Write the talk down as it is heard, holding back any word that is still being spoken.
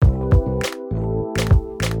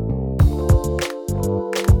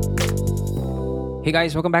Hey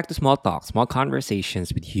guys, welcome back to Small Talk, small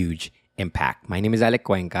conversations with huge impact. My name is Alec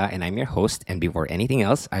Cuenca and I'm your host. And before anything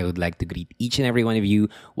else, I would like to greet each and every one of you.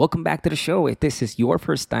 Welcome back to the show. If this is your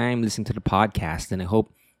first time listening to the podcast, then I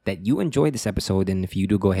hope that you enjoyed this episode. And if you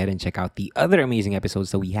do, go ahead and check out the other amazing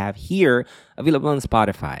episodes that we have here available on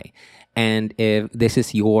Spotify. And if this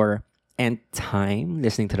is your and time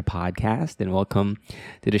listening to the podcast, then welcome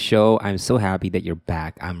to the show. I'm so happy that you're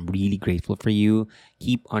back. I'm really grateful for you.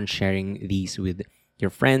 Keep on sharing these with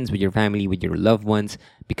your friends, with your family, with your loved ones,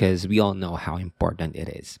 because we all know how important it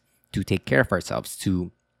is to take care of ourselves,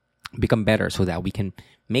 to become better so that we can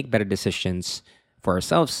make better decisions for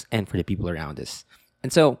ourselves and for the people around us.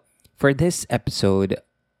 And so, for this episode,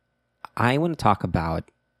 I want to talk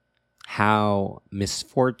about how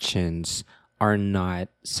misfortunes are not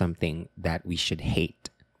something that we should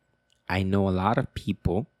hate. I know a lot of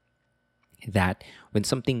people that when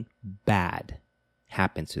something bad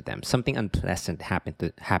happens to them, something unpleasant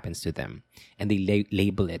happens to them, and they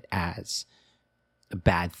label it as a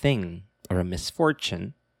bad thing or a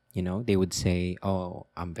misfortune, they would say, "Oh,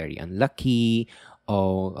 I'm very unlucky."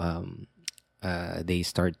 Oh, they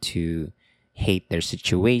start to hate their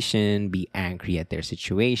situation, be angry at their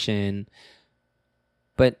situation.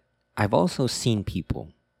 But I've also seen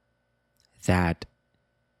people that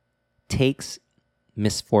takes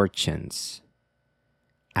misfortunes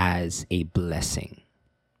as a blessing.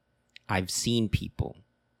 I've seen people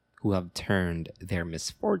who have turned their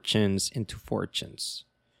misfortunes into fortunes.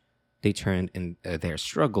 They turned their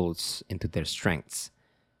struggles into their strengths.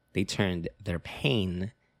 They turned their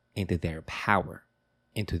pain into their power,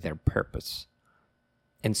 into their purpose.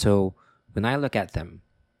 And so when I look at them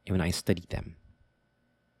and when I study them,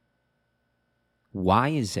 why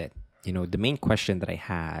is it, the main question that I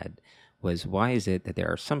had was, why is it that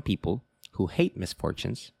there are some people who hate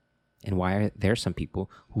misfortunes and why are there some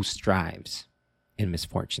people who strives in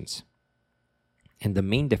misfortunes? And the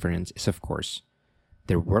main difference is, of course,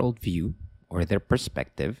 their worldview or their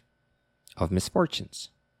perspective of misfortunes.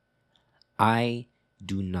 I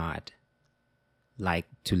do not like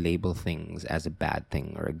to label things as a bad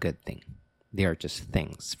thing or a good thing. They are just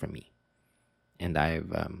things for me. And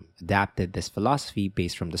I've adapted this philosophy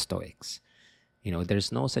based from the Stoics.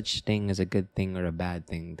 There's no such thing as a good thing or a bad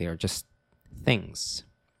thing. They are just things.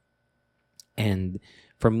 And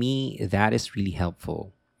for me, that is really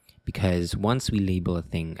helpful because once we label a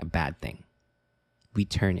thing a bad thing, we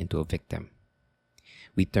turn into a victim.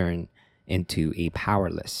 We turn into a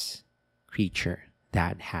powerless creature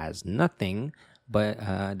that has nothing, but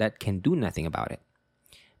that can do nothing about it.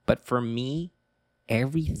 But for me,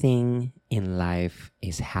 everything in life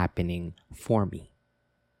is happening for me.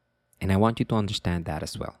 And I want you to understand that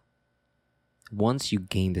as well. Once you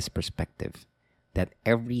gain this perspective that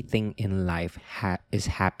everything in life is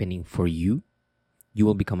happening for you, you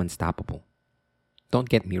will become unstoppable. Don't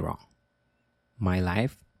get me wrong. My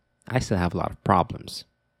life, I still have a lot of problems.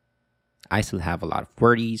 I still have a lot of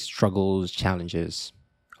worries, struggles, challenges,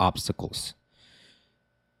 obstacles.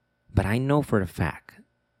 But I know for a fact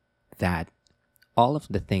that all of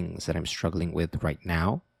the things that I'm struggling with right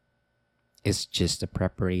now is just a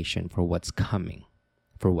preparation for what's coming,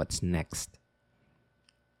 for what's next.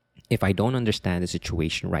 If I don't understand the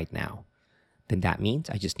situation right now, then that means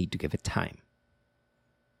I just need to give it time.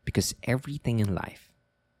 Because everything in life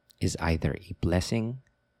is either a blessing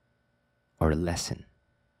or a lesson.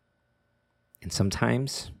 And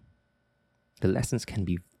sometimes the lessons can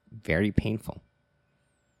be very painful.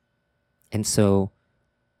 And so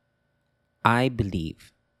I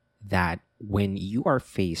believe that when you are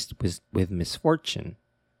faced with misfortune,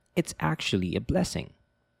 it's actually a blessing.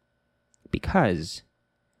 Because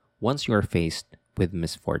once you are faced with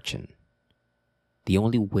misfortune, the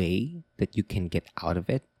only way that you can get out of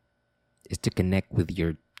it is to connect with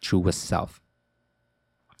your truest self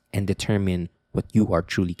and determine what you are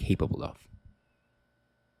truly capable of.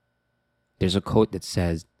 There's a quote that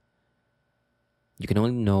says, "You can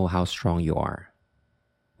only know how strong you are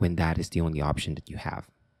when that is the only option that you have."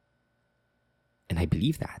 And I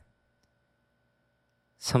believe that.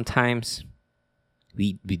 Sometimes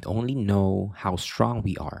we only know how strong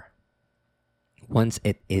we are once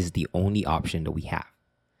it is the only option that we have.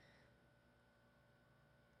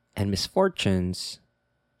 And misfortunes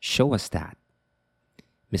show us that.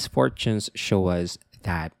 Misfortunes show us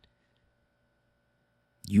that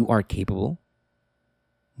you are capable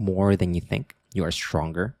more than you think. You are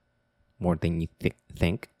stronger more than you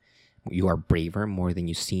think. You are braver more than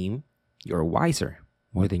you seem. You are wiser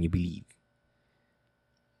more than you believe.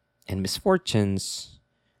 And misfortunes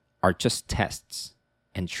are just tests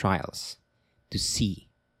and trials to see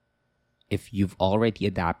if you've already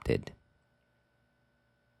adapted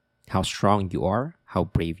how strong you are, how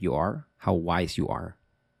brave you are, how wise you are.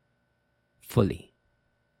 Fully.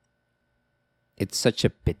 It's such a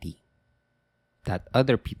pity that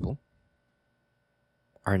other people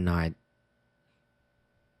are not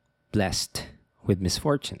blessed with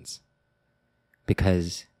misfortunes.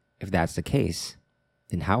 Because if that's the case,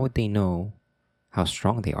 then how would they know how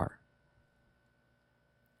strong they are?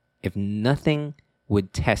 If nothing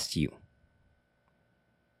would test you,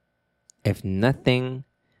 if nothing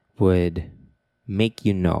would make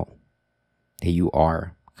you know that you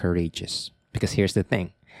are courageous. Because here's the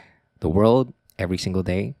thing, the world every single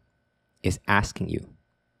day is asking you,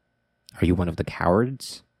 are you one of the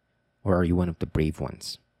cowards or are you one of the brave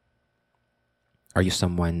ones? Are you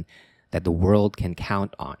someone that the world can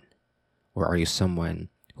count on? Or are you someone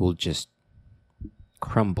who will just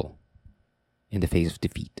crumble in the face of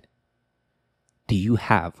defeat? Do you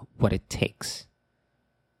have what it takes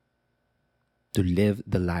to live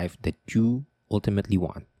the life that you ultimately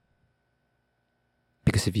want?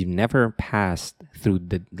 Because if you've never passed through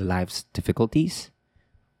the life's difficulties,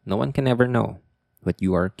 no one can ever know what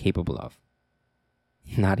you are capable of.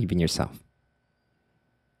 Not even yourself.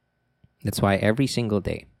 That's why every single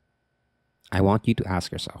day, I want you to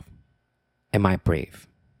ask yourself, am I brave?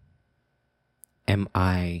 Am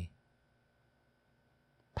I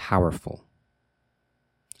powerful?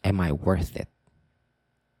 Am I worth it?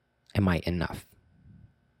 Am I enough?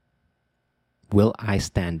 Will I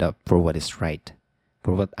stand up for what is right?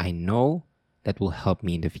 For what I know that will help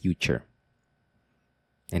me in the future?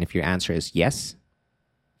 And if your answer is yes,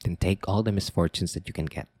 then take all the misfortunes that you can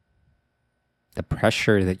get. The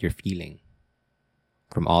pressure that you're feeling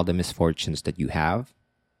from all the misfortunes that you have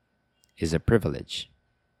is a privilege.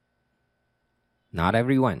 Not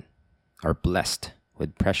everyone are blessed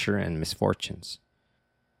with pressure and misfortunes.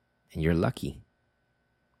 And you're lucky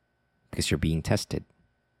because you're being tested.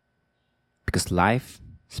 Because life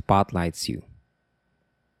spotlights you.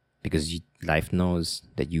 Because life knows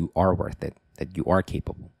that you are worth it, that you are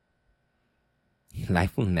capable.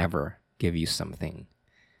 Life will never give you something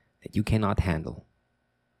that you cannot handle.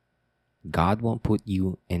 God won't put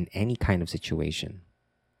you in any kind of situation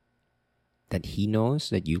that He knows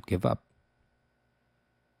that you'll give up.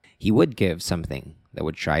 He would give something that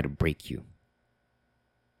would try to break you.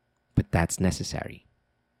 But that's necessary.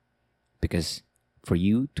 Because for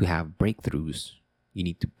you to have breakthroughs, you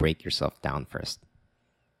need to break yourself down first.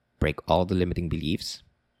 Break all the limiting beliefs.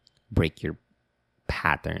 Break your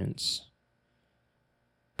patterns.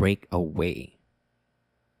 Break away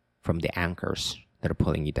from the anchors that are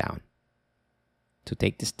pulling you down. So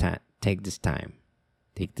take this time, take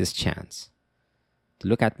this chance to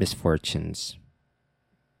look at misfortunes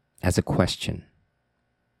as a question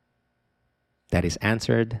that is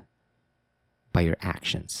answered by your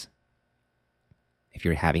actions. If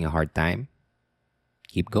you're having a hard time,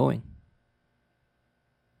 keep going.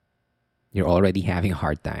 You're already having a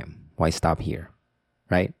hard time. Why stop here?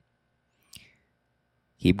 Right?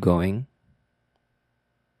 Keep going.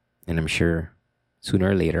 And I'm sure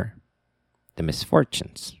sooner or later, the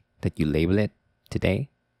misfortunes that you label it today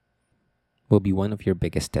will be one of your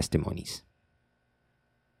biggest testimonies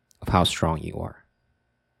of how strong you are.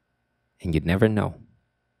 And you'd never know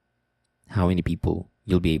how many people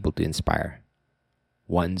you'll be able to inspire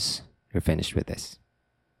once you're finished with this.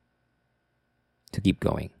 To keep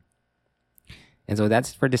going. And so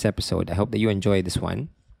that's it for this episode. I hope that you enjoyed this one.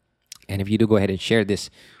 And if you do, go ahead and share this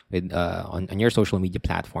with on your social media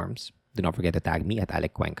platforms. Do not forget to tag me at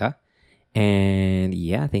Alec Cuenca. And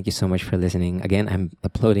yeah, thank you so much for listening. Again, I'm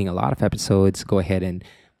uploading a lot of episodes. Go ahead and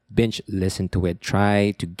binge listen to it.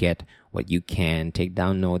 Try to get what you can. Take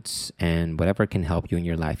down notes and whatever can help you in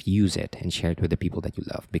your life, use it and share it with the people that you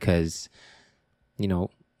love. Because,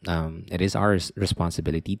 it is our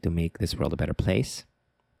responsibility to make this world a better place.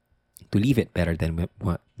 To leave it better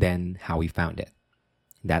than how we found it.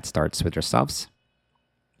 That starts with ourselves,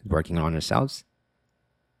 working on ourselves,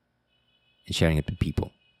 and sharing it with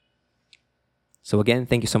people. So again,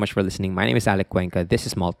 thank you so much for listening. My name is Alec Cuenca. This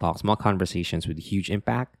is Small Talk, small conversations with huge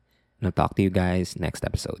impact. And I'll talk to you guys next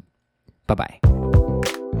episode. Bye-bye.